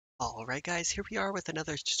Alright guys, here we are with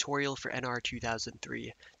another tutorial for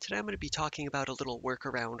NR2003. Today I'm going to be talking about a little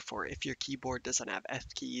workaround for if your keyboard doesn't have F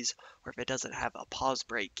keys or if it doesn't have a pause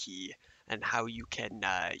break key, and how you can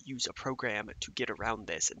use a program to get around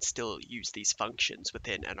this and still use these functions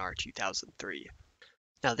within NR2003.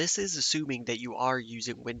 Now this is assuming that you are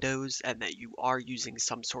using Windows and that you are using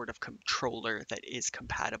some sort of controller that is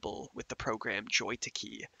compatible with the program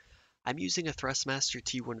JoyToKey. I'm using a Thrustmaster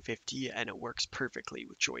T150 and it works perfectly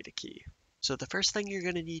with JoyToKey. So the first thing you're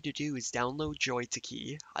going to need to do is download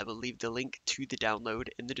JoyToKey. I will leave the link to the download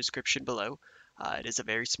in the description below. It is a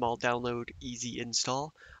very small download, easy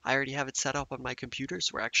install. I already have it set up on my computer,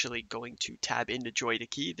 so we're actually going to tab into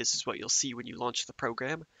JoyToKey. This is what you'll see when you launch the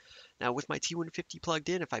program. Now with my T150 plugged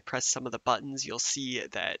in, if I press some of the buttons, you'll see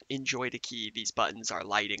that in JoyToKey these buttons are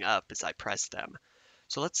lighting up as I press them.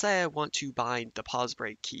 So let's say I want to bind the pause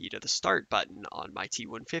break key to the start button on my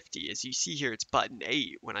T150. As you see here, it's button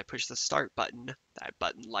 8. When I push the start button, that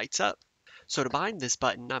button lights up. So to bind this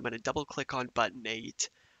button, I'm going to double click on button 8,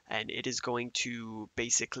 and it is going to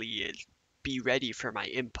basically be ready for my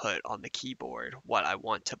input on the keyboard, what I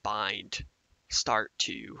want to bind start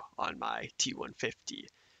to on my T150.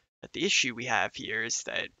 But the issue we have here is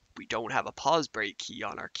that we don't have a pause break key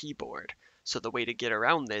on our keyboard. So the way to get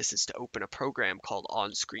around this is to open a program called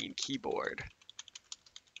On-Screen Keyboard.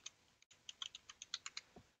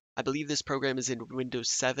 I believe this program is in Windows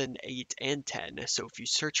 7, 8, and 10, so if you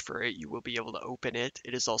search for it, you will be able to open it.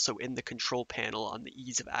 It is also in the control panel on the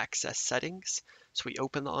ease of access settings. So we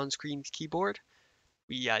open the on-screen keyboard.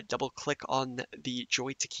 We double click on the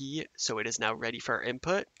JoyToKey, so it is now ready for our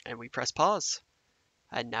input, and we press pause.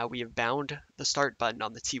 And now we have bound the start button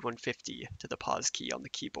on the T150 to the pause key on the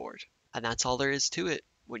keyboard. And that's all there is to it.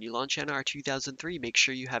 When you launch NR2003, make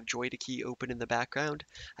sure you have JoyToKey open in the background,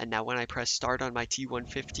 and now when I press start on my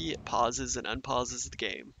T150, it pauses and unpauses the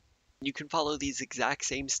game. You can follow these exact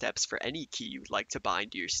same steps for any key you'd like to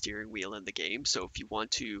bind to your steering wheel in the game. So if you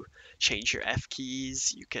want to change your F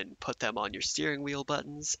keys, you can put them on your steering wheel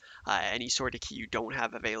buttons. Any sort of key you don't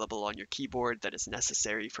have available on your keyboard that is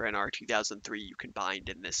necessary for NR2003, you can bind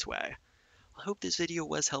in this way. I hope this video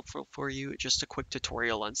was helpful for you. Just a quick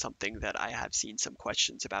tutorial on something that I have seen some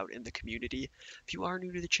questions about in the community. If you are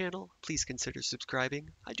new to the channel, please consider subscribing.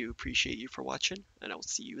 I do appreciate you for watching, and I will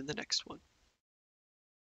see you in the next one.